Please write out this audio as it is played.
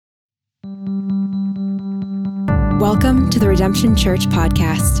Welcome to the Redemption Church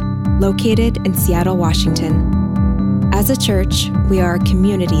podcast, located in Seattle, Washington. As a church, we are a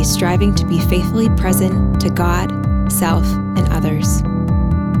community striving to be faithfully present to God, self, and others.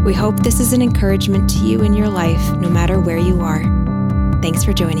 We hope this is an encouragement to you in your life, no matter where you are. Thanks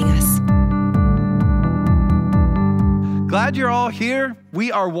for joining us. Glad you're all here.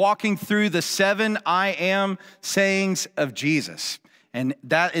 We are walking through the 7 I am sayings of Jesus. And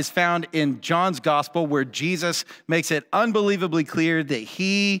that is found in John's gospel, where Jesus makes it unbelievably clear that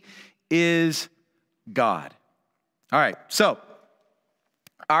he is God. All right, so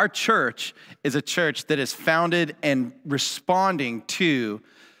our church is a church that is founded and responding to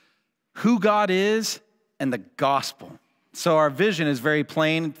who God is and the gospel. So our vision is very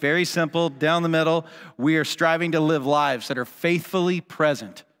plain, very simple, down the middle. We are striving to live lives that are faithfully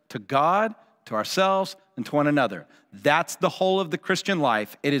present to God, to ourselves, and to one another. That's the whole of the Christian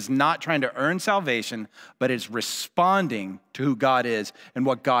life. It is not trying to earn salvation, but it's responding to who God is and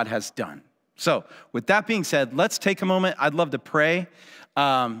what God has done. So with that being said, let's take a moment. I'd love to pray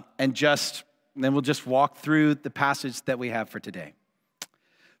and then we'll just walk through the passage that we have for today.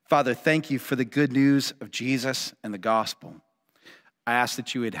 Father, thank you for the good news of Jesus and the gospel. I ask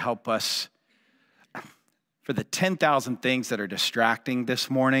that you would help us for the 10,000 things that are distracting this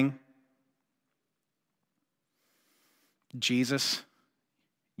morning. Jesus,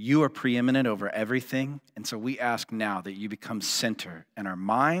 you are preeminent over everything, and so we ask now that you become center in our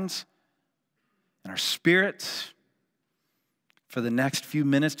minds and our spirits. For the next few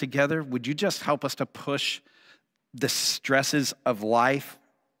minutes together, would you just help us to push the stresses of life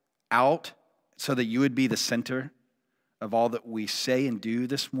out so that you would be the center of all that we say and do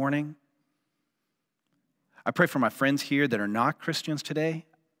this morning? I pray for my friends here that are not Christians today.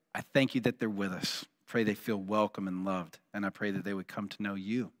 I thank you that they're with us. Pray they feel welcome and loved, and I pray that they would come to know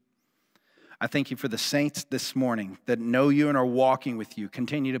you. I thank you for the saints this morning that know you and are walking with you,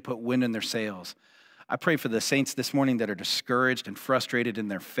 continue to put wind in their sails. I pray for the saints this morning that are discouraged and frustrated in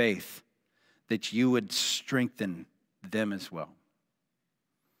their faith, that you would strengthen them as well.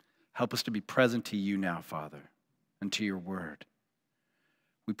 Help us to be present to you now, Father, and to your word.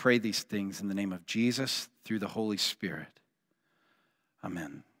 We pray these things in the name of Jesus through the Holy Spirit.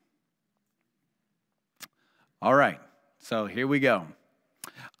 Amen. All right, so here we go.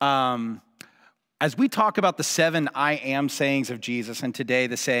 As we talk about the 7 I am sayings of Jesus, and today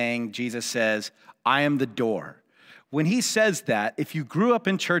the saying, Jesus says, I am the door. When he says that, if you grew up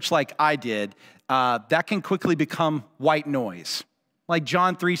in church like I did, that can quickly become white noise. Like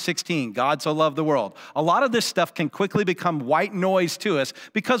John 3:16, God so loved the world. A lot of this stuff can quickly become white noise to us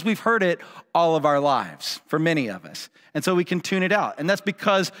because we've heard it all of our lives, for many of us. And so we can tune it out. And that's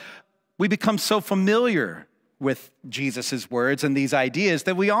because we become so familiar with Jesus' words and these ideas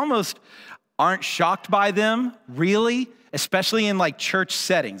that we almost aren't shocked by them, really, especially in like church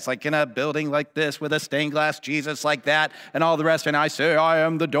settings, like in a building like this with a stained glass Jesus like that and all the rest. And I say, I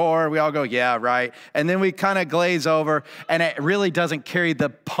am the door. We all go, yeah, right. And then we kind of glaze over, and it really doesn't carry the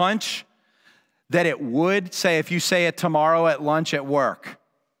punch that it would say if you say it tomorrow at lunch at work.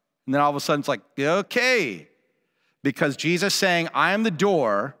 And then all of a sudden it's like, okay, because Jesus saying, I am the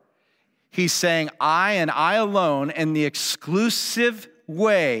door, he's saying, I and I alone, and the exclusive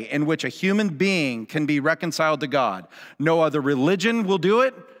way in which a human being can be reconciled to God. No other religion will do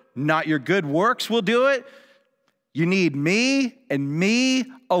it. Not your good works will do it. You need me and me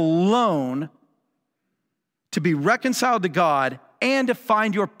alone to be reconciled to God and to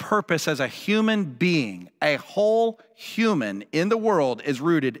find your purpose as a human being. A whole human in the world is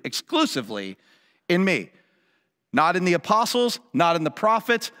rooted exclusively in me. Not in the apostles, not in the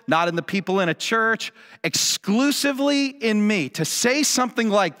prophets, not in the people in a church, exclusively in me. To say something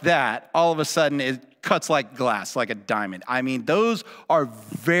like that, all of a sudden, it cuts like glass, like a diamond. I mean, those are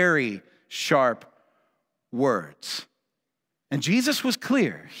very sharp words. And Jesus was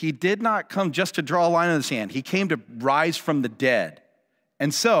clear. He did not come just to draw a line in the sand. He came to rise from the dead.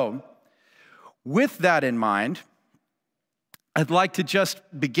 And so, with that in mind, I'd like to just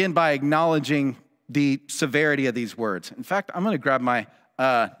begin by acknowledging the severity of these words. In fact, I'm going to grab my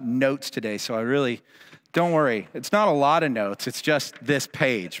notes today, so don't worry. It's not a lot of notes. It's just this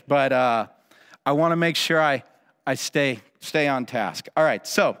page. But I want to make sure I stay on task. All right,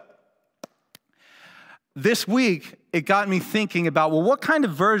 so this week, it got me thinking about, well, what kind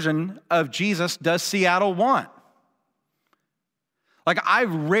of version of Jesus does Seattle want? Like, I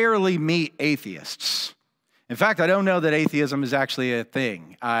rarely meet atheists. In fact, I don't know that atheism is actually a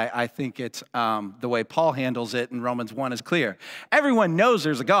thing. I think it's the way Paul handles it in Romans 1 is clear. Everyone knows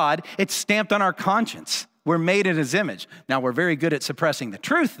there's a God. It's stamped on our conscience. We're made in his image. Now, we're very good at suppressing the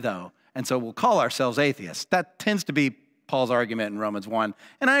truth, though, And so we'll call ourselves atheists. That tends to be Paul's argument in Romans 1,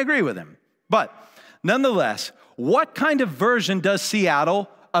 and I agree with him. But nonetheless, what kind of version does Seattle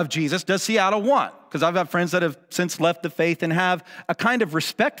of Jesus does Seattle want? Because I've got friends that have since left the faith and have a kind of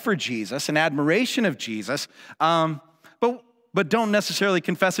respect for Jesus, an admiration of Jesus, but don't necessarily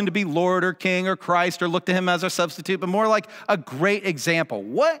confess him to be Lord or King or Christ or look to him as a substitute, but more like a great example.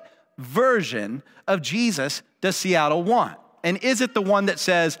 What version of Jesus does Seattle want? And is it the one that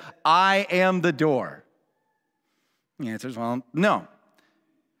says, I am the door? The answer is, well, no.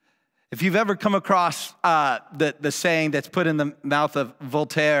 If you've ever come across the saying that's put in the mouth of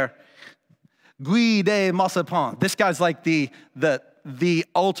Voltaire, Guy de Maupassant, this guy's like the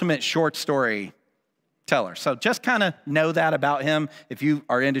ultimate short story teller. So just kind of know that about him. If you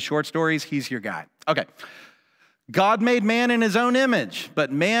are into short stories, he's your guy. Okay. God made man in his own image,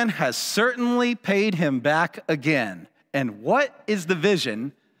 but man has certainly paid him back again. And what is the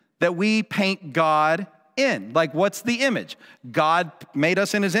vision that we paint God in? Like, what's the image? God made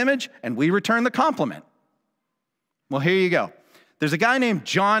us in his image, and we return the compliment. Well, here you go. There's a guy named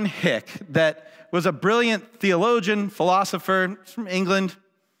John Hick that was a brilliant theologian, philosopher from England,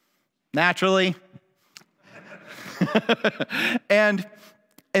 naturally. And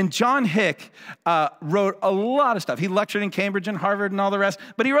John Hick wrote a lot of stuff. He lectured in Cambridge and Harvard and all the rest,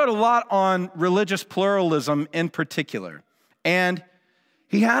 but he wrote a lot on religious pluralism in particular. And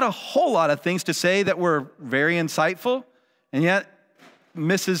he had a whole lot of things to say that were very insightful, and yet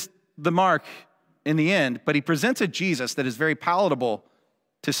misses the mark in the end. But he presents a Jesus that is very palatable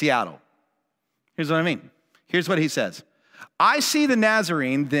to Seattle. Here's what I mean. Here's what he says. I see the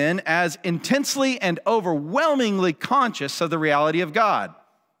Nazarene then as intensely and overwhelmingly conscious of the reality of God.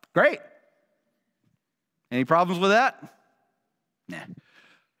 Great. Any problems with that? Nah.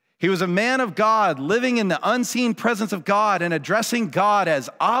 He was a man of God, living in the unseen presence of God and addressing God as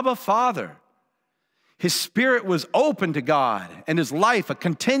Abba, Father. His spirit was open to God, and his life a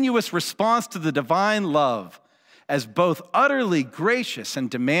continuous response to the divine love. As both utterly gracious and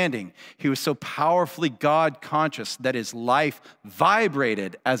demanding, he was so powerfully God-conscious that his life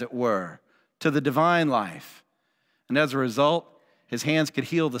vibrated, as it were, to the divine life. And as a result, his hands could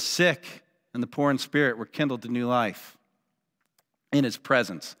heal the sick, and the poor in spirit were kindled to new life in his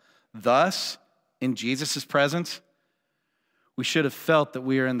presence. Thus, in Jesus' presence, we should have felt that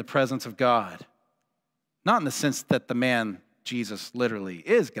we are in the presence of God. Not in the sense that the man, Jesus, literally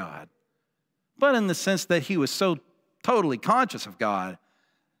is God, but in the sense that he was so totally conscious of God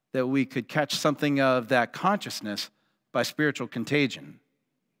that we could catch something of that consciousness by spiritual contagion.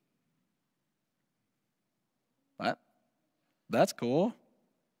 What? That's cool.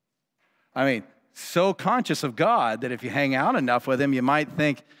 I mean, so conscious of God that if you hang out enough with him, you might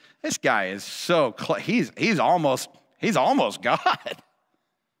think, this guy is so he's almost God.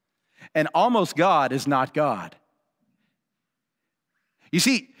 And almost God is not God. You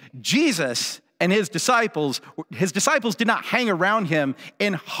see, Jesus and his disciples did not hang around him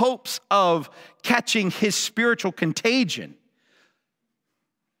in hopes of catching his spiritual contagion.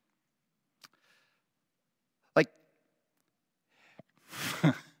 Like,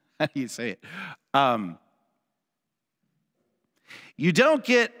 how do you say it? You don't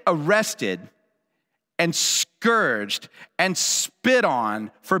get arrested and scourged and spit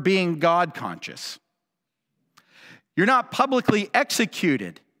on for being God conscious. You're not publicly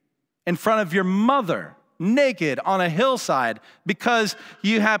executed in front of your mother, naked on a hillside, because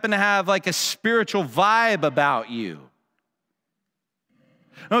you happen to have like a spiritual vibe about you.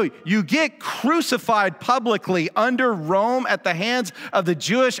 No, you get crucified publicly under Rome at the hands of the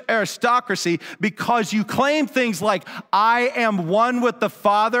Jewish aristocracy because you claim things like, I am one with the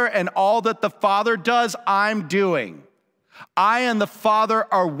Father, and all that the Father does, I'm doing. I and the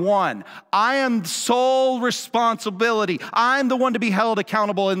Father are one. I am sole responsibility. I'm the one to be held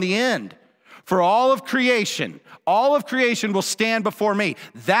accountable in the end. For all of creation will stand before me.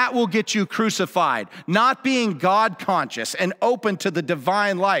 That will get you crucified. Not being God conscious and open to the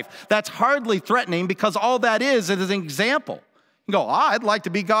divine life. That's hardly threatening, because all that is an example. You go, I'd like to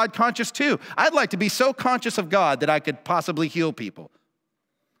be God conscious too. I'd like to be so conscious of God that I could possibly heal people.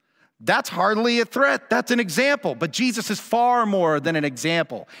 That's hardly a threat. That's an example. But Jesus is far more than an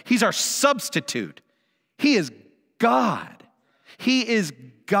example. He's our substitute. He is God. He is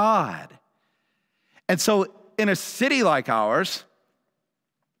God. And so in a city like ours,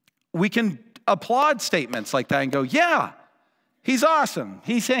 we can applaud statements like that and go, yeah, he's awesome.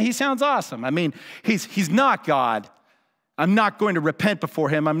 He sounds awesome. I mean, he's not God. I'm not going to repent before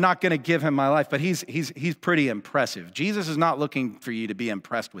him. I'm not going to give him my life, but he's pretty impressive. Jesus is not looking for you to be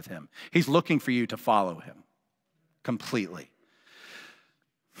impressed with him. He's looking for you to follow him completely.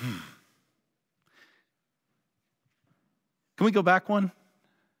 Can we go back one?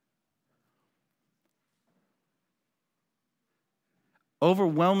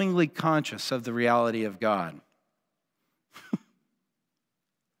 Overwhelmingly conscious of the reality of God.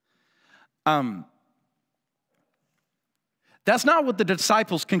 That's not what the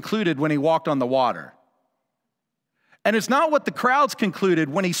disciples concluded when he walked on the water. And it's not what the crowds concluded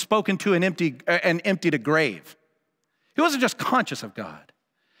when he spoke into and emptied a grave. He wasn't just conscious of God.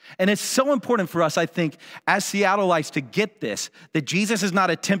 And it's so important for us, I think, as Seattleites to get this, that Jesus is not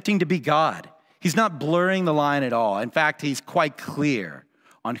attempting to be God. He's not blurring the line at all. In fact, he's quite clear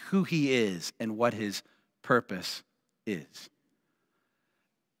on who he is and what his purpose is.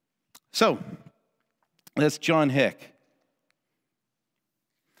 So, that's John Hick.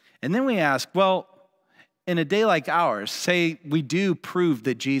 And then we ask, well, in a day like ours, say we do prove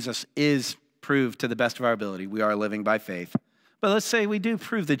that Jesus is proved to the best of our ability. We are living by faith. But let's say we do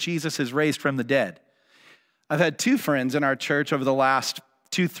prove that Jesus is raised from the dead. I've had two friends in our church over the last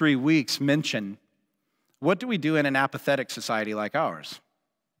 2-3 weeks mention, what do we do in an apathetic society like ours?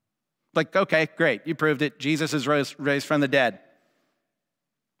 Like, okay, great, you proved it. Jesus is raised from the dead.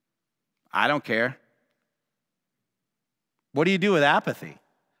 I don't care. What do you do with apathy?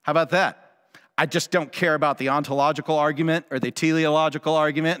 How about that? I just don't care about the ontological argument or the teleological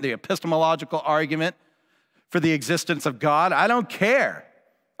argument, the epistemological argument for the existence of God. I don't care.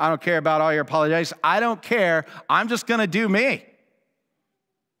 I don't care about all your apologetics. I don't care. I'm just going to do me.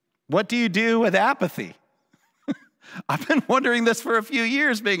 What do you do with apathy? I've been wondering this for a few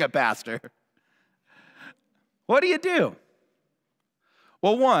years being a pastor. What do you do?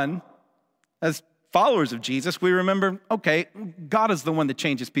 Well, one, as followers of Jesus, we remember, okay, God is the one that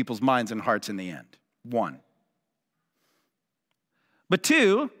changes people's minds and hearts in the end. One. But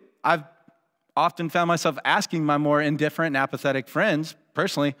two, I've often found myself asking my more indifferent and apathetic friends,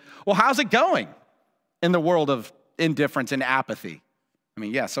 personally, well, how's it going in the world of indifference and apathy? I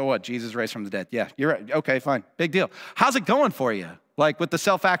mean, yeah, so what? Jesus raised from the dead. Yeah, you're right. Okay, fine. Big deal. How's it going for you? Like with the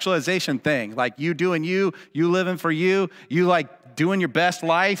self-actualization thing, like you doing you living for you like doing your best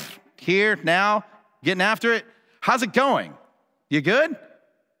life here, now, getting after it. How's it going? You good?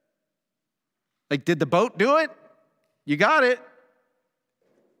 Like, did the boat do it? You got it.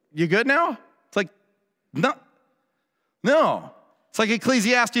 You good now? It's like, no. It's like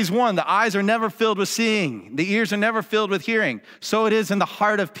Ecclesiastes 1, the eyes are never filled with seeing, the ears are never filled with hearing. So it is in the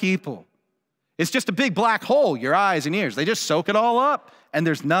heart of people. It's just a big black hole, your eyes and ears. They just soak it all up, and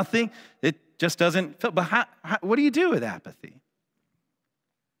there's nothing. It just doesn't fill. But what do you do with apathy?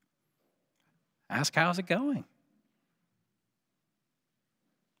 Ask, how's it going?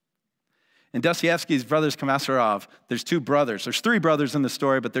 In Dostoevsky's Brothers Karamazov, there's two brothers. There's three brothers in the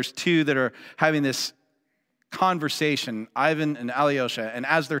story, but there's two that are having this conversation, Ivan and Alyosha. And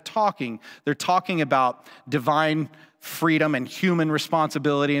as they're talking about divine freedom and human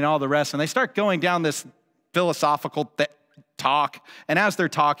responsibility and all the rest. And they start going down this philosophical talk. And as they're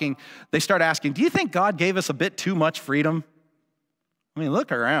talking, they start asking, do you think God gave us a bit too much freedom? I mean,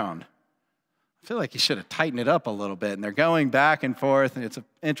 look around. I feel like you should have tightened it up a little bit. And they're going back and forth, and it's an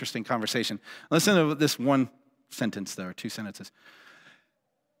interesting conversation. Listen to this one sentence, though, or two sentences.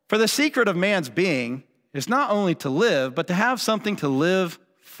 For the secret of man's being is not only to live, but to have something to live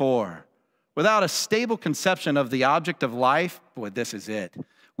for. Without a stable conception of the object of life, boy, this is it.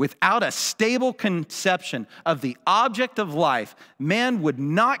 Without a stable conception of the object of life, man would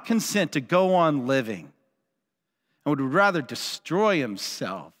not consent to go on living and would rather destroy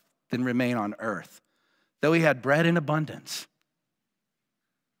himself than remain on earth, though he had bread in abundance.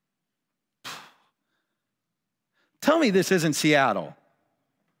 Tell me this isn't Seattle.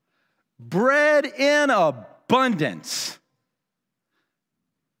 Bread in abundance.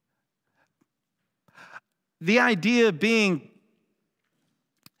 The idea being,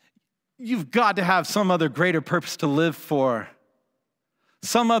 you've got to have some other greater purpose to live for.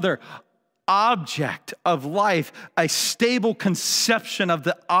 Some other object of life, a stable conception of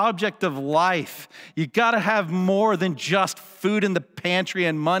the object of life. You got to have more than just food in the pantry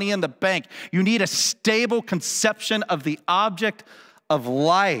and money in the bank. You need a stable conception of the object of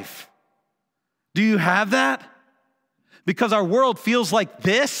life. Do you have that? Because our world feels like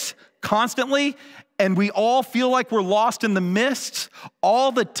this constantly, and we all feel like we're lost in the mists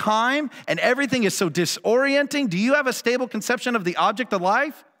all the time, and everything is so disorienting. Do you have a stable conception of the object of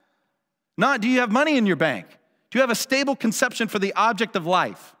life? Not, do you have money in your bank? Do you have a stable conception for the object of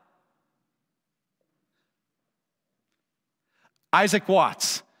life? Isaac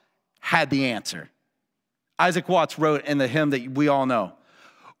Watts had the answer. Isaac Watts wrote in the hymn that we all know,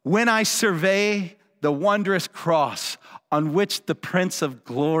 when I survey the wondrous cross on which the Prince of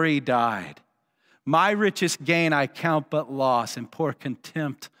Glory died, My richest gain I count but loss and pour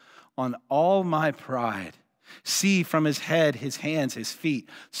contempt on all my pride. See from his head, his hands, his feet.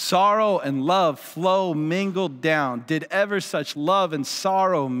 Sorrow and love flow mingled down. Did ever such love and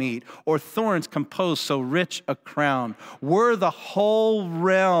sorrow meet, or thorns compose so rich a crown? Were the whole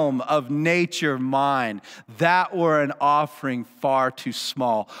realm of nature mine, that were an offering far too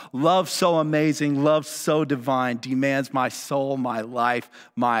small. Love so amazing, love so divine, demands my soul, my life,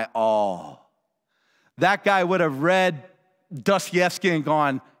 my all. That guy would have read Dostoevsky and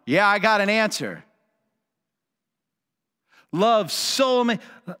gone, yeah, I got an answer. Love so amazing.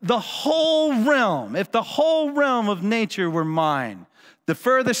 The whole realm, if the whole realm of nature were mine, the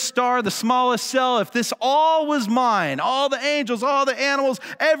furthest star, the smallest cell, if this all was mine, all the angels, all the animals,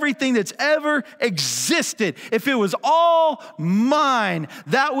 everything that's ever existed, if it was all mine,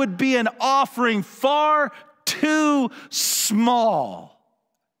 that would be an offering far too small.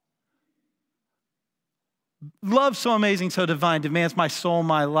 Love so amazing, so divine, demands my soul,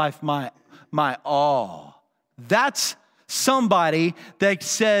 my life, my all. That's somebody that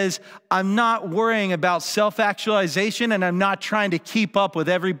says, I'm not worrying about self-actualization and I'm not trying to keep up with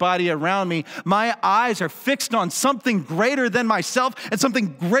everybody around me. My eyes are fixed on something greater than myself and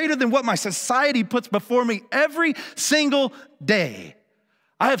something greater than what my society puts before me every single day.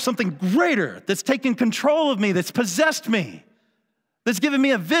 I have something greater that's taken control of me, that's possessed me, that's given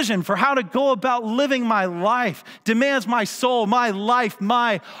me a vision for how to go about living my life, demands my soul, my life,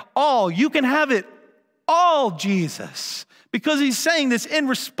 my all. You can have it all, Jesus, because he's saying this in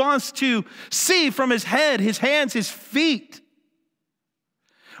response to see from his head, his hands, his feet.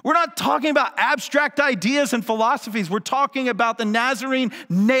 We're not talking about abstract ideas and philosophies. We're talking about the Nazarene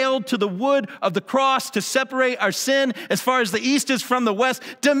nailed to the wood of the cross to separate our sin as far as the east is from the west,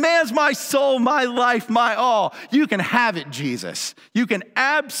 demands my soul, my life, my all. You can have it, Jesus. You can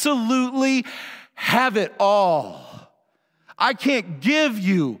absolutely have it all. I can't give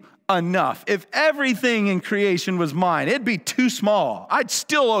you enough. If everything in creation was mine, it'd be too small. I'd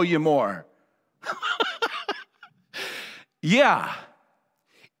still owe you more. Yeah.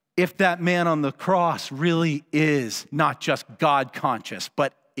 If that man on the cross really is not just God conscious,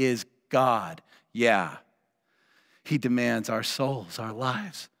 but is God, yeah. He demands our souls, our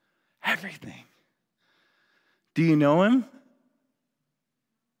lives, everything. Do you know him?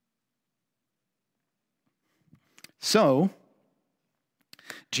 So,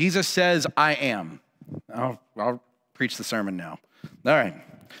 Jesus says, I am. I'll preach the sermon now. All right.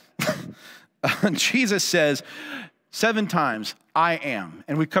 Jesus says 7 times, I am.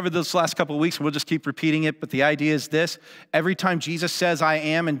 And we covered this last couple of weeks, and we'll just keep repeating it. But the idea is this. Every time Jesus says, I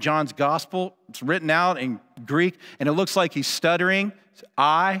am in John's gospel, it's written out in Greek, and it looks like he's stuttering.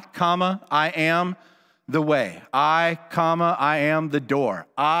 I am the way. I am the door.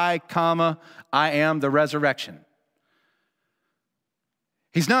 I am the resurrection.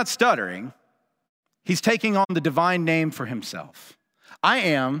 He's not stuttering. He's taking on the divine name for himself. I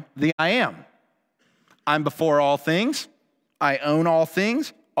am the I am. I'm before all things. I own all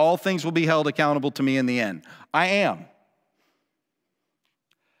things. All things will be held accountable to me in the end. I am.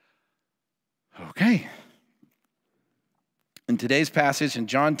 Okay. In today's passage in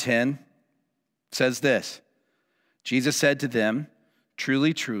John 10, it says this. Jesus said to them,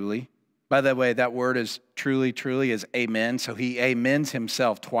 truly, truly. By the way, that word is truly, truly is amen. So he amens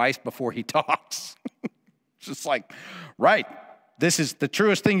himself twice before he talks. It's just like, right, this is the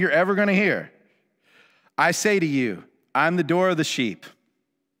truest thing you're ever going to hear. I say to you, I'm the door of the sheep.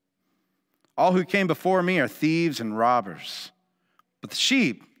 All who came before me are thieves and robbers, but the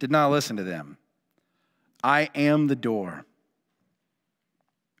sheep did not listen to them. I am the door.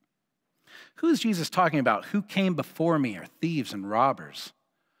 Who is Jesus talking about? Who came before me are thieves and robbers?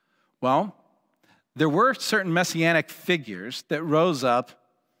 Well, there were certain messianic figures that rose up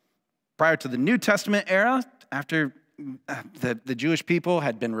prior to the New Testament era, after the Jewish people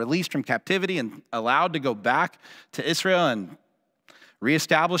had been released from captivity and allowed to go back to Israel and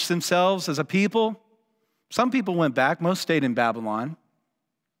reestablish themselves as a people. Some people went back, most stayed in Babylon.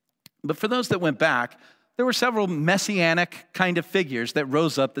 But for those that went back, there were several messianic kind of figures that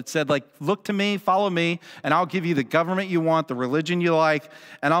rose up that said, like, look to me, follow me, and I'll give you the government you want, the religion you like,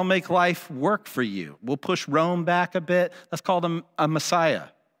 and I'll make life work for you. We'll push Rome back a bit. Let's call them a Messiah.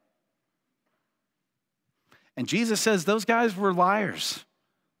 And Jesus says those guys were liars.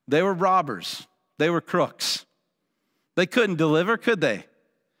 They were robbers. They were crooks. They couldn't deliver, could they?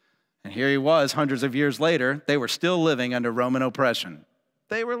 And here he was, hundreds of years later, they were still living under Roman oppression.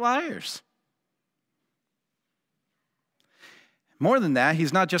 They were liars. More than that,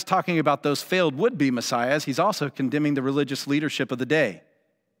 he's not just talking about those failed would-be messiahs, he's also condemning the religious leadership of the day.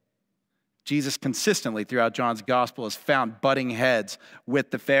 Jesus consistently throughout John's gospel has found butting heads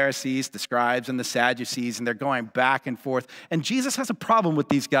with the Pharisees, the scribes, and the Sadducees, and they're going back and forth. And Jesus has a problem with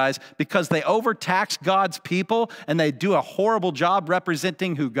these guys because they overtax God's people, and they do a horrible job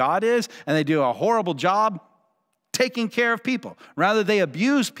representing who God is, and they do a horrible job taking care of people. Rather, they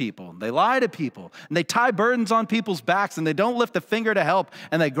abuse people, they lie to people, and they tie burdens on people's backs, and they don't lift a finger to help,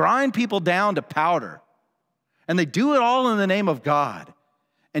 and they grind people down to powder. And they do it all in the name of God.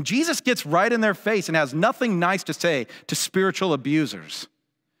 And Jesus gets right in their face and has nothing nice to say to spiritual abusers.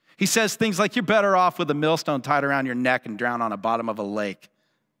 He says things like, you're better off with a millstone tied around your neck and drowned on the bottom of a lake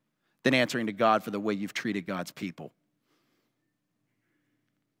than answering to God for the way you've treated God's people.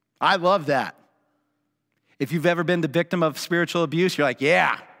 I love that. If you've ever been the victim of spiritual abuse, you're like,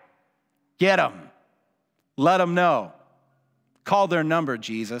 yeah, get them. Let them know. Call their number,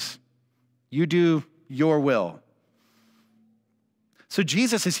 Jesus. You do your will. So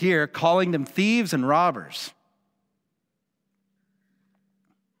Jesus is here calling them thieves and robbers.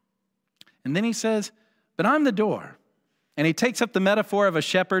 And then he says, but I'm the door. And he takes up the metaphor of a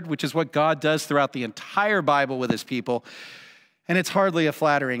shepherd, which is what God does throughout the entire Bible with his people. And it's hardly a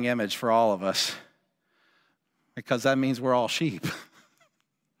flattering image for all of us, because that means we're all sheep.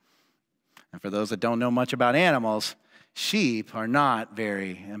 And for those that don't know much about animals, sheep are not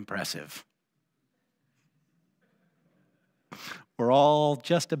very impressive. We're all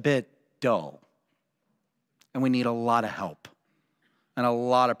just a bit dull, and we need a lot of help, and a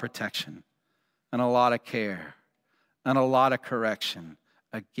lot of protection, and a lot of care, and a lot of correction,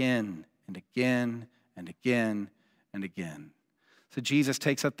 again and again and again and again. So Jesus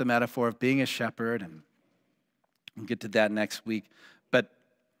takes up the metaphor of being a shepherd, and we'll get to that next week, but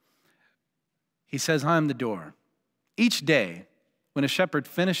he says, I'm the door. Each day, when a shepherd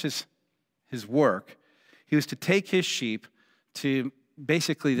finishes his work, he was to take his sheep to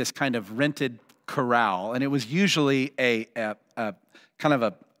basically this kind of rented corral. And it was usually a kind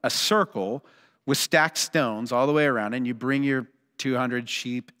of a circle with stacked stones all the way around. And you bring your 200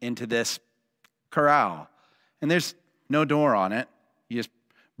 sheep into this corral. And there's no door on it. You just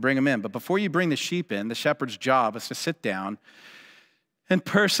bring them in. But before you bring the sheep in, the shepherd's job is to sit down and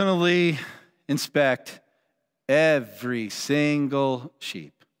personally inspect every single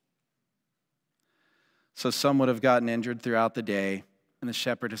sheep. So some would have gotten injured throughout the day, and the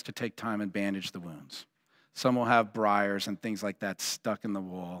shepherd is to take time and bandage the wounds. Some will have briars and things like that stuck in the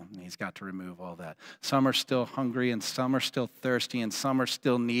wool, and he's got to remove all that. Some are still hungry, and some are still thirsty, and some are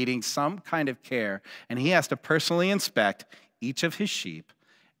still needing some kind of care, and he has to personally inspect each of his sheep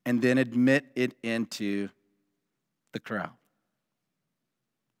and then admit it into the corral.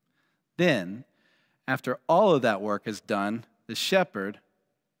 Then, after all of that work is done, the shepherd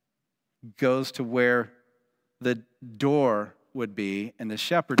goes to where the door would be, and the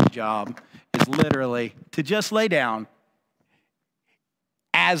shepherd's job is literally to just lay down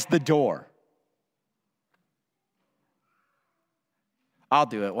as the door. I'll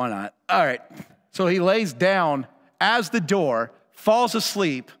do it, why not? All right, so he lays down as the door, falls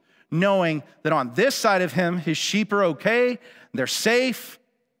asleep, knowing that on this side of him, his sheep are okay, they're safe,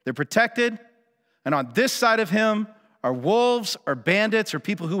 they're protected, and on this side of him are wolves or bandits or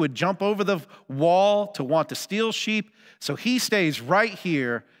people who would jump over the wall to want to steal sheep. So he stays right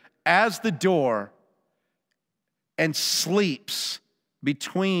here as the door and sleeps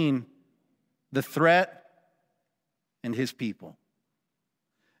between the threat and his people.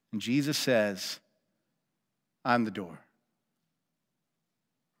 And Jesus says, I'm the door.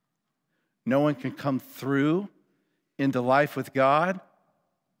 No one can come through into life with God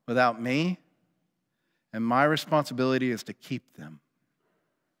without me. And my responsibility is to keep them.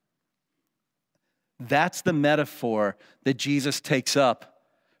 That's the metaphor that Jesus takes up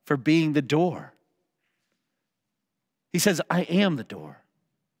for being the door. He says, I am the door.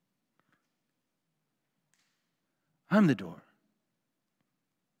 I'm the door.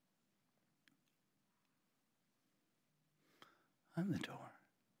 I'm the door.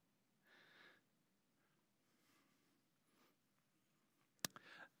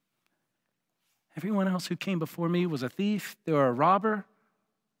 Everyone else who came before me was a thief, they were a robber,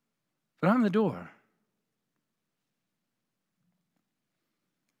 but I'm the door.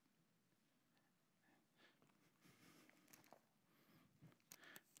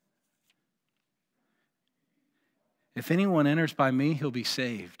 If anyone enters by me, he'll be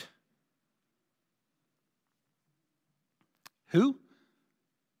saved. Who?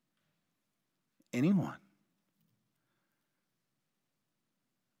 Anyone.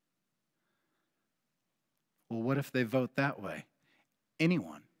 Well, what if they vote that way?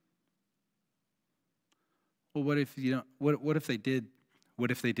 Anyone. Well, what if you don't? What if they did What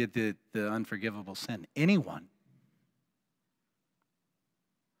if they did the unforgivable sin? Anyone.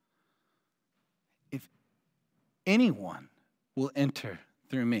 If anyone will enter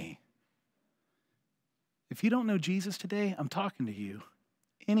through me. If you don't know Jesus today, I'm talking to you.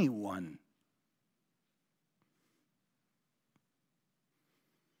 Anyone.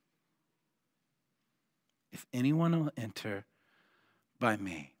 If anyone will enter by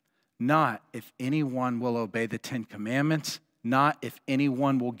me. Not if anyone will obey the 10 Commandments. Not if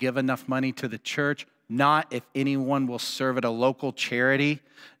anyone will give enough money to the church. Not if anyone will serve at a local charity.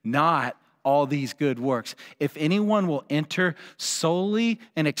 Not all these good works. If anyone will enter solely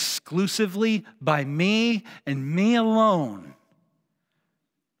and exclusively by me and me alone,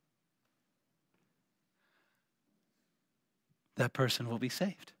 that person will be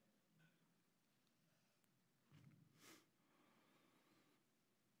saved.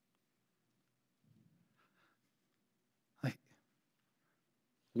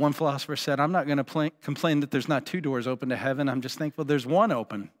 One philosopher said, I'm not going to complain that there's not 2 doors open to heaven. I'm just thankful there's one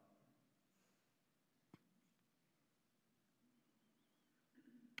open.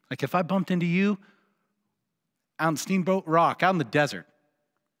 Like if I bumped into you out on Steamboat Rock, out in the desert,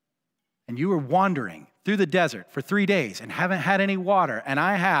 and you were wandering through the desert for 3 days and haven't had any water, and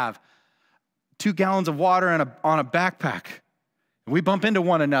I have 2 gallons of water on a backpack, and we bump into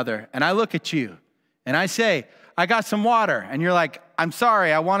one another, and I look at you, and I say, I got some water, and you're like, I'm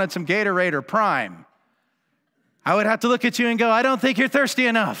sorry, I wanted some Gatorade or Prime. I would have to look at you and go, I don't think you're thirsty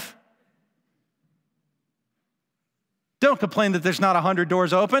enough. Don't complain that there's not 100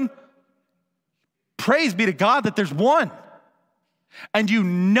 doors open. Praise be to God that there's one, and you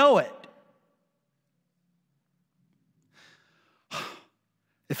know it.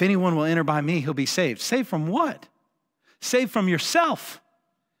 If anyone will enter by me, he'll be saved. Saved from what? Saved from yourself.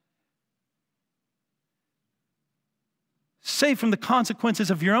 Saved from the consequences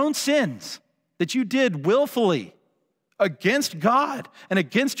of your own sins that you did willfully against God and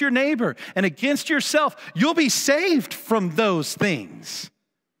against your neighbor and against yourself. You'll be saved from those things.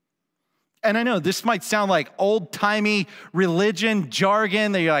 And I know this might sound like old-timey religion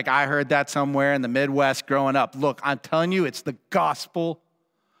jargon that you're like, I heard that somewhere in the Midwest growing up. Look, I'm telling you, it's the gospel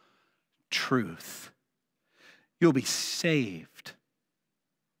truth. You'll be saved.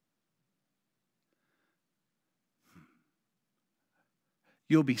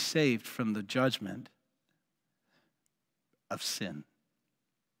 You'll be saved from the judgment of sin,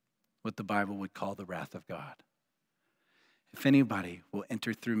 what the Bible would call the wrath of God. If anybody will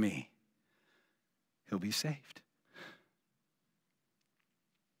enter through me, he'll be saved.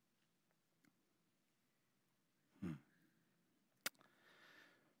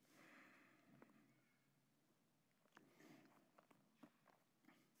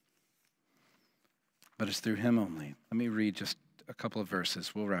 But it's through him only. Let me read just a couple of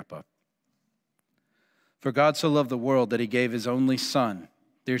verses. We'll wrap up. For God so loved the world that he gave his only Son.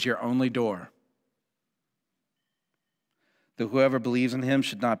 There's your only door. That whoever believes in him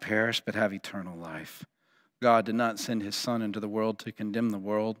should not perish but have eternal life. God did not send his Son into the world to condemn the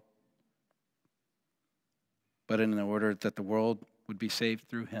world, but in order that the world would be saved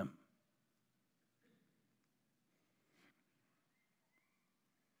through him.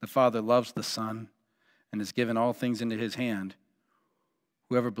 The Father loves the Son and has given all things into his hand.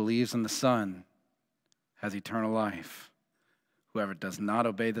 Whoever believes in the Son has eternal life. Whoever does not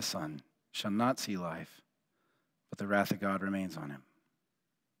obey the Son shall not see life, but the wrath of God remains on him.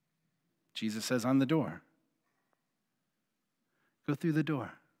 Jesus says, I'm the door. Go through the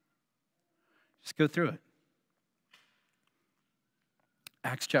door. Just go through it.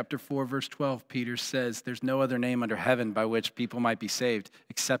 Acts chapter 4, verse 12, Peter says, there's no other name under heaven by which people might be saved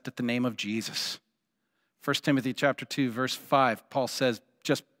except at the name of Jesus. 1 Timothy chapter 2, verse 5, Paul says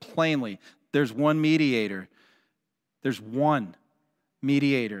just plainly, there's one mediator. There's one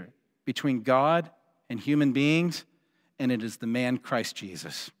mediator between God and human beings, and it is the man Christ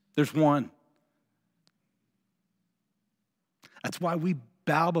Jesus. There's one. That's why we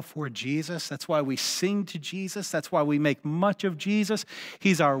bow before Jesus. That's why we sing to Jesus. That's why we make much of Jesus.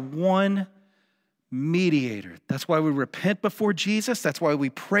 He's our one mediator. That's why we repent before Jesus. That's why we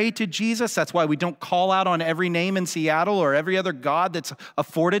pray to Jesus. That's why we don't call out on every name in Seattle or every other god that's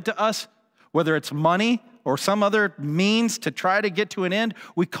afforded to us, whether it's money or some other means to try to get to an end.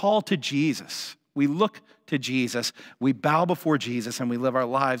 We call to Jesus. We look to Jesus. We bow before Jesus, and we live our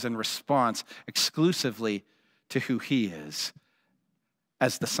lives in response exclusively to who he is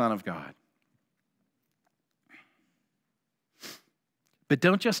as the Son of God. But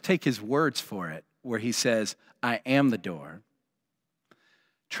don't just take his words for it, where he says, I am the door.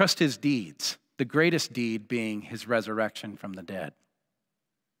 Trust his deeds, the greatest deed being his resurrection from the dead.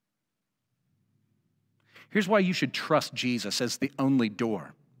 Here's why you should trust Jesus as the only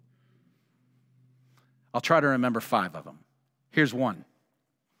door. I'll try to remember 5 of them. Here's one.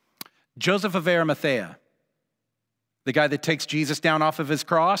 Joseph of Arimathea, the guy that takes Jesus down off of his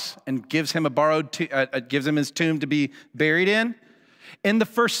cross and gives him gives him his tomb to be buried in. In the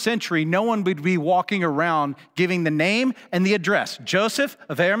first century, no one would be walking around giving the name and the address. Joseph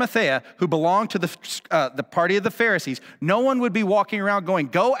of Arimathea, who belonged to the party of the Pharisees, no one would be walking around going,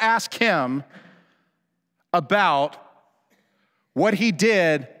 go ask him about what he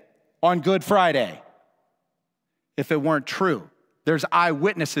did on Good Friday, if it weren't true. There's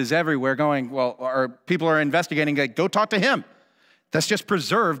eyewitnesses everywhere going, well, or people are investigating, like, go talk to him. That's just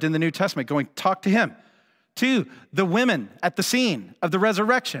preserved in the New Testament, going, talk to him. 2, the women at the scene of the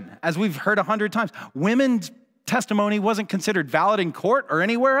resurrection. As we've heard 100 times, women's testimony wasn't considered valid in court or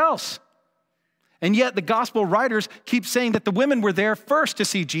anywhere else. And yet the gospel writers keep saying that the women were there first to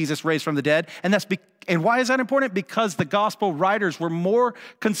see Jesus raised from the dead. And why is that important? Because the gospel writers were more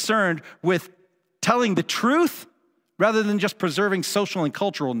concerned with telling the truth rather than just preserving social and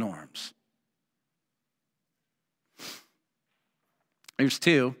cultural norms. Here's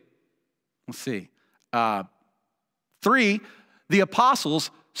 2. Let's see. 3, the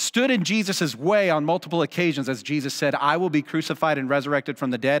apostles stood in Jesus' way on multiple occasions as Jesus said, I will be crucified and resurrected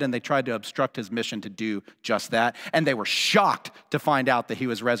from the dead, and they tried to obstruct his mission to do just that. And they were shocked to find out that he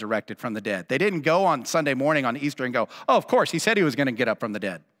was resurrected from the dead. They didn't go on Sunday morning on Easter and go, oh, of course, he said he was going to get up from the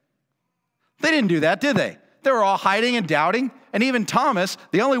dead. They didn't do that, did they? They were all hiding and doubting. And even Thomas,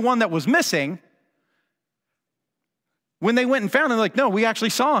 the only one that was missing, when they went and found him, they're like, no, we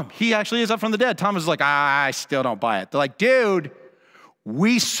actually saw him. He actually is up from the dead. Thomas is like, I still don't buy it. They're like, dude,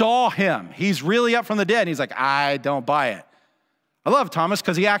 we saw him. He's really up from the dead. And he's like, I don't buy it. I love Thomas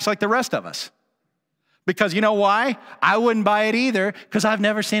because he acts like the rest of us. Because you know why? I wouldn't buy it either, because I've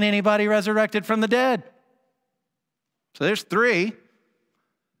never seen anybody resurrected from the dead. So there's 3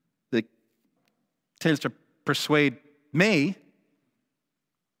 that tends to persuade me.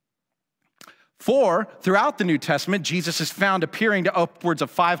 4, throughout the New Testament, Jesus is found appearing to upwards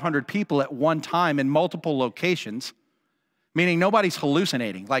of 500 people at one time in multiple locations, meaning nobody's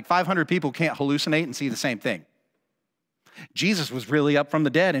hallucinating. Like 500 people can't hallucinate and see the same thing. Jesus was really up from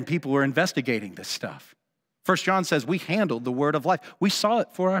the dead, and people were investigating this stuff. 1 John says we handled the word of life. We saw it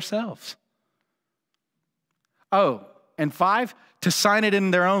for ourselves. Oh, and 5, to sign it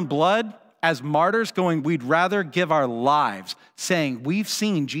in their own blood as martyrs, going, we'd rather give our lives, saying we've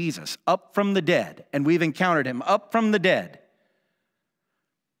seen Jesus up from the dead, and we've encountered him up from the dead.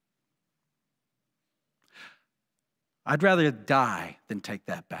 I'd rather die than take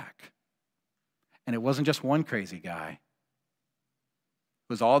that back. And it wasn't just one crazy guy. It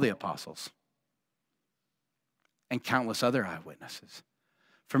was all the apostles and countless other eyewitnesses.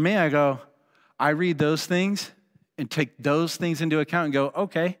 For me, I read those things and take those things into account and go,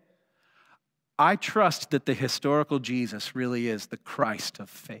 okay, I trust that the historical Jesus really is the Christ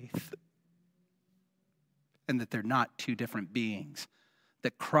of faith, and that they're not 2 different beings,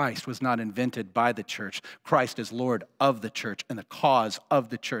 that Christ was not invented by the church. Christ is Lord of the church and the cause of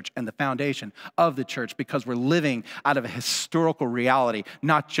the church and the foundation of the church, because we're living out of a historical reality,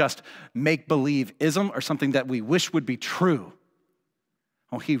 not just make-believe-ism or something that we wish would be true.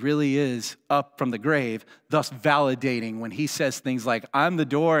 Oh, he really is up from the grave, thus validating when he says things like, I'm the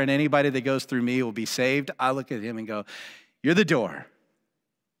door and anybody that goes through me will be saved. I look at him and go, you're the door.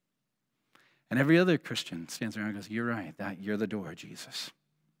 And every other Christian stands around and goes, you're right, you're the door, Jesus.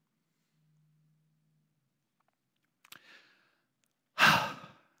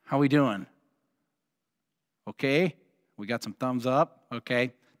 How we doing? Okay? We got some thumbs up?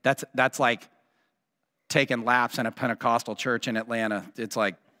 Okay. That's like taking laps in a Pentecostal church in Atlanta. It's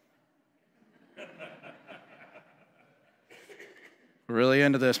like, really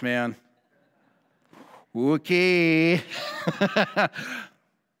into this, man. Okay.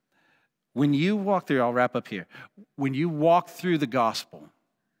 When you walk through, I'll wrap up here. When you walk through the gospel,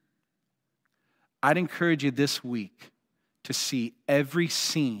 I'd encourage you this week to see every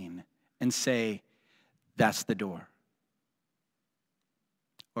scene and say, that's the door.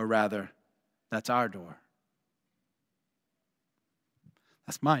 Or rather, that's our door.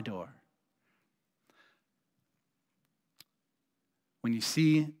 That's my door. When you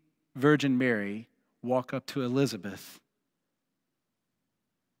see Virgin Mary walk up to Elizabeth,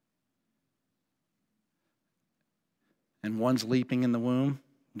 and one's leaping in the womb,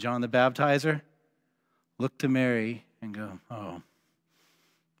 John the Baptizer, look to Mary and go, oh,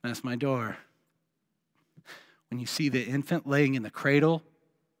 that's my door. When you see the infant laying in the cradle,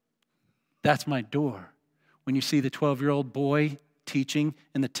 that's my door. When you see the 12-year-old boy teaching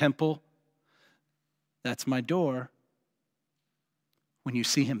in the temple, that's my door. When you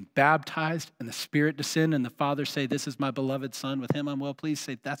see him baptized and the Spirit descend and the Father say, this is my beloved Son, with him I'm well pleased,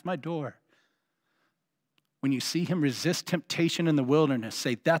 say, that's my door. When you see him resist temptation in the wilderness,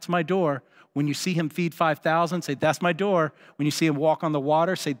 say, that's my door. When you see him feed 5,000, say, that's my door. When you see him walk on the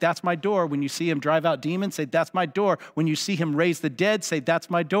water, say, that's my door. When you see him drive out demons, say, that's my door. When you see him raise the dead, say, that's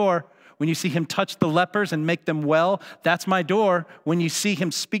my door. When you see him touch the lepers and make them well, that's my door. When you see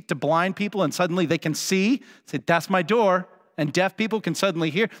him speak to blind people and suddenly they can see, say, that's my door. And deaf people can suddenly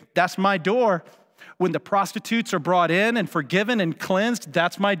hear, that's my door. When the prostitutes are brought in and forgiven and cleansed,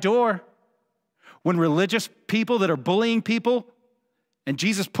 that's my door. When religious people that are bullying people, and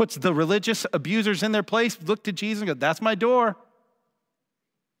Jesus puts the religious abusers in their place, look to Jesus and go, that's my door.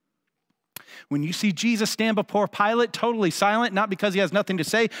 When you see Jesus stand before Pilate totally silent, not because he has nothing to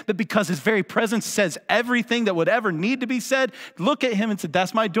say, but because his very presence says everything that would ever need to be said, look at him and say,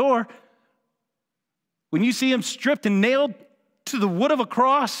 that's my door. When you see him stripped and nailed to the wood of a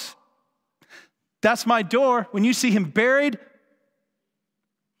cross, that's my door. When you see him buried,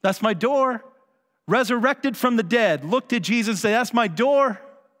 that's my door. Resurrected from the dead, look to Jesus and say, that's my door.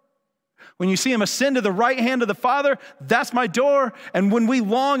 When you see him ascend to the right hand of the Father, that's my door. And when we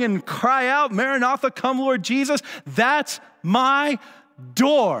long and cry out, Maranatha, come Lord Jesus, that's my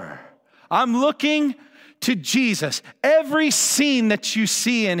door. I'm looking to Jesus. Every scene that you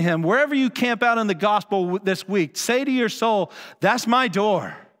see in him, wherever you camp out in the gospel this week, say to your soul, that's my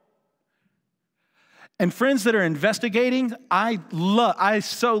door. And friends that are investigating, I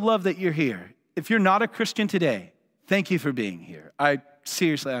so love that you're here. If you're not a Christian today, thank you for being here. I'm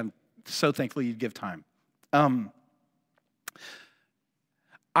so thankful you'd give time.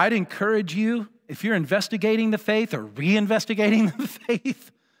 I'd encourage you, if you're investigating the faith or re-investigating the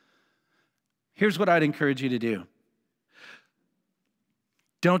faith, here's what I'd encourage you to do.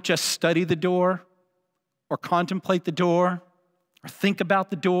 Don't just study the door or contemplate the door or think about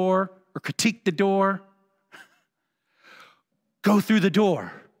the door or critique the door. Go through the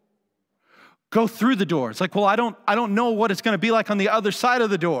door. Go through the door. It's like, well, I don't know what it's going to be like on the other side of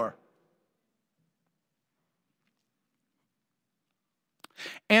the door.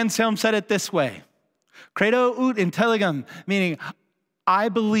 Anselm said it this way, credo ut intelligam, meaning I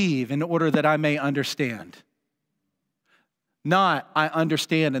believe in order that I may understand. Not I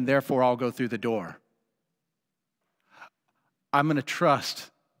understand and therefore I'll go through the door. I'm going to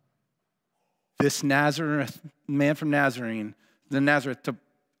trust this Nazareth, man from Nazarene, the Nazareth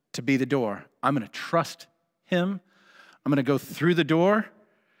to be the door. I'm going to trust him. I'm going to go through the door.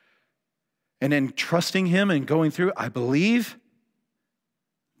 And in trusting him and going through, I believe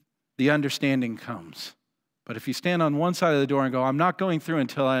the understanding comes. But if you stand on one side of the door and go, I'm not going through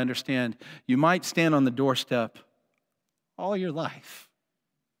until I understand, you might stand on the doorstep all your life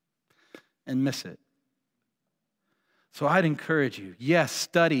and miss it. So I'd encourage you, yes,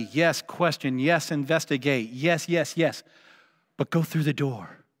 study, yes, question, yes, investigate, yes, yes, yes, but go through the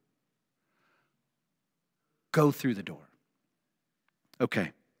door. Go through the door.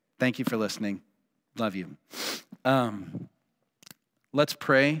 Okay, thank you for listening. Love you. Let's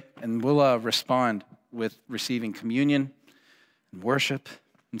pray, and we'll respond with receiving communion and worship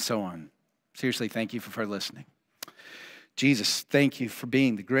and so on. Seriously, thank you for listening. Jesus, thank you for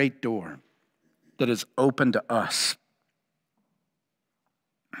being the great door that is open to us.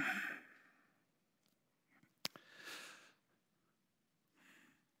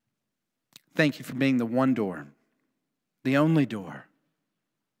 Thank you for being the one door, the only door,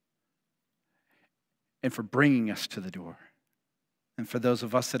 and for bringing us to the door. And for those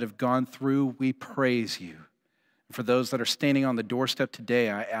of us that have gone through, we praise you. And for those that are standing on the doorstep today,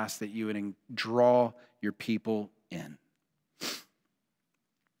 I ask that you would draw your people in.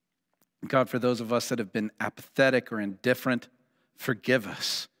 God, for those of us that have been apathetic or indifferent, forgive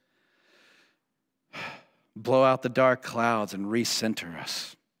us. Blow out the dark clouds and recenter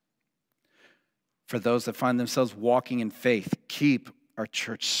us. For those that find themselves walking in faith, keep our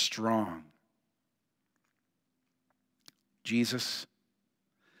church strong. Jesus,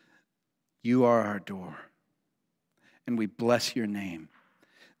 you are our door, and we bless your name.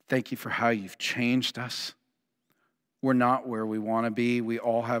 Thank you for how you've changed us. We're not where we want to be. We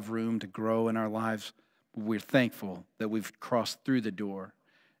all have room to grow in our lives. We're thankful that we've crossed through the door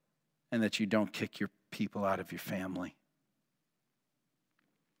and that you don't kick your people out of your family.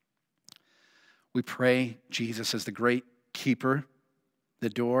 We pray, Jesus, as the great keeper, the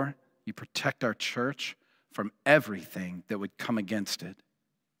door, you protect our church from everything that would come against it,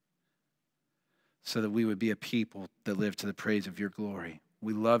 so that we would be a people that live to the praise of your glory.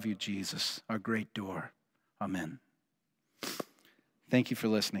 We love you, Jesus, our great door. Amen. Thank you for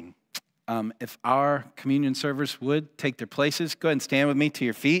listening. If our communion servers would take their places, go ahead and stand with me to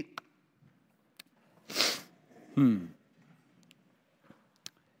your feet.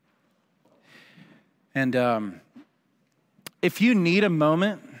 And if you need a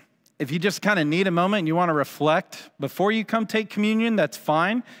moment, if you just kind of need a moment and you want to reflect before you come take communion, that's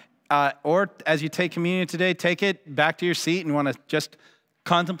fine. Or as you take communion today, take it back to your seat and want to just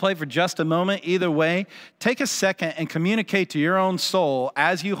contemplate for just a moment. Either way, take a second and communicate to your own soul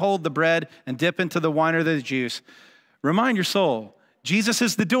as you hold the bread and dip into the wine or the juice. Remind your soul, Jesus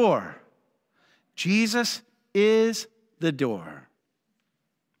is the door. Jesus is the door.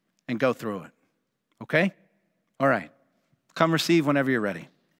 And go through it. Okay? All right. Come receive whenever you're ready.